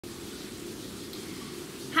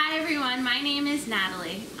Hi everyone, my name is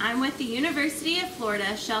Natalie. I'm with the University of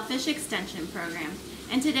Florida Shellfish Extension Program,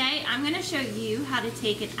 and today I'm going to show you how to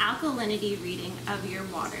take an alkalinity reading of your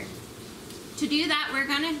water. To do that, we're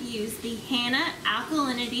going to use the HANA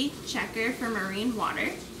Alkalinity Checker for marine water.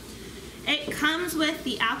 It comes with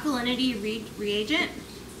the alkalinity reagent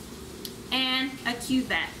and a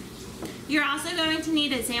cuvette. You're also going to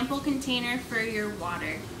need a sample container for your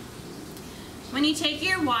water. When you take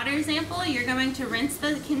your water sample, you're going to rinse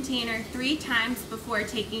the container 3 times before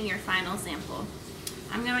taking your final sample.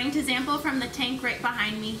 I'm going to sample from the tank right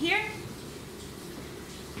behind me here.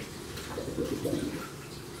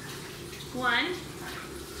 1,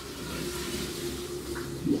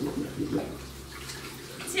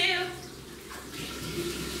 2,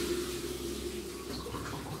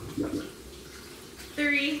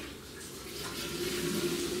 3,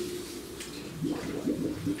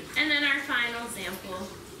 and then our final sample.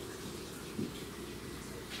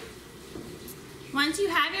 Once you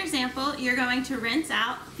have your sample, you're going to rinse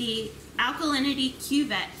out the alkalinity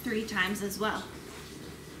cuvette 3 times as well.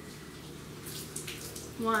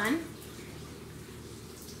 1,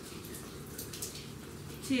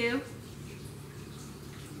 2,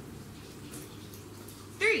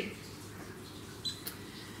 3.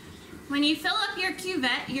 When you fill up your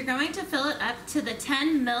cuvette, you're going to fill it up to the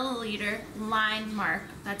 10 milliliter line mark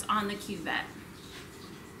that's on the cuvette.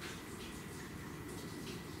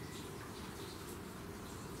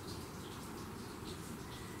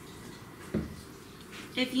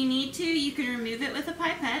 If you need to, you can remove it with a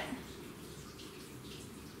pipette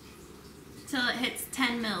till it hits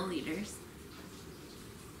 10 milliliters.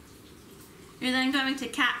 You're then going to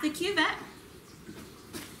cap the cuvette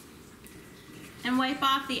and wipe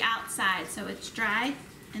off the outside so it's dry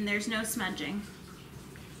and there's no smudging.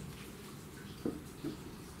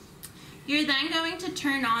 You're then going to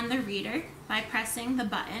turn on the reader by pressing the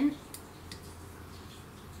button.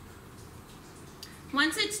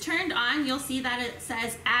 Once it's turned on, you'll see that it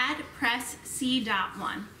says add press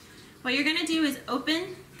C.1. What you're going to do is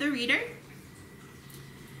open the reader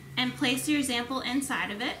and place your sample inside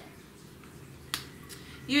of it.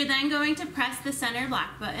 You're then going to press the center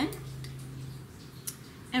black button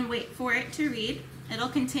and wait for it to read. It'll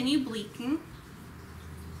continue blinking.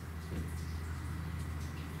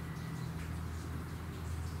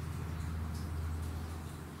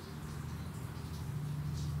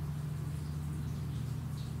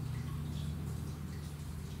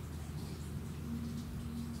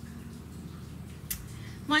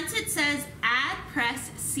 Once it says add press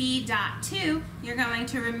C.2, you're going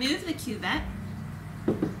to remove the cuvette,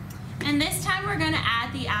 and this time we're going to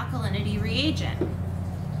add the alkalinity reagent.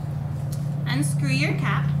 Unscrew your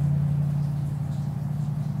cap.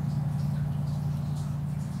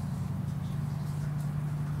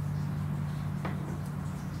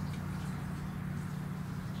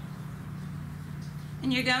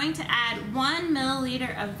 And you're going to add 1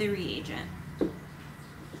 milliliter of the reagent.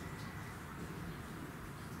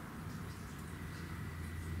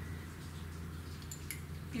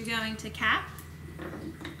 You're going to cap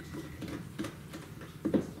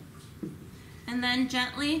and then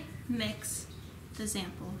gently mix the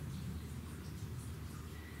sample.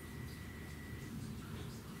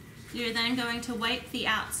 You're then going to wipe the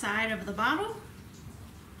outside of the bottle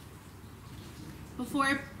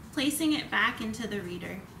before placing it back into the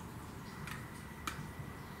reader.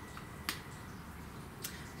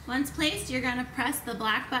 Once placed, you're going to press the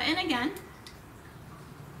black button again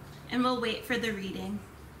and we'll wait for the reading.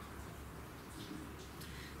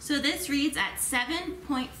 So this reads at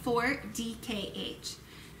 7.4 DKH.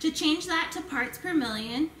 To change that to parts per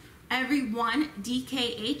million, every 1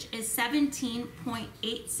 DKH is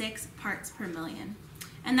 17.86 parts per million.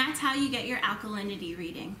 And that's how you get your alkalinity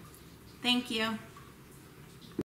reading. Thank you.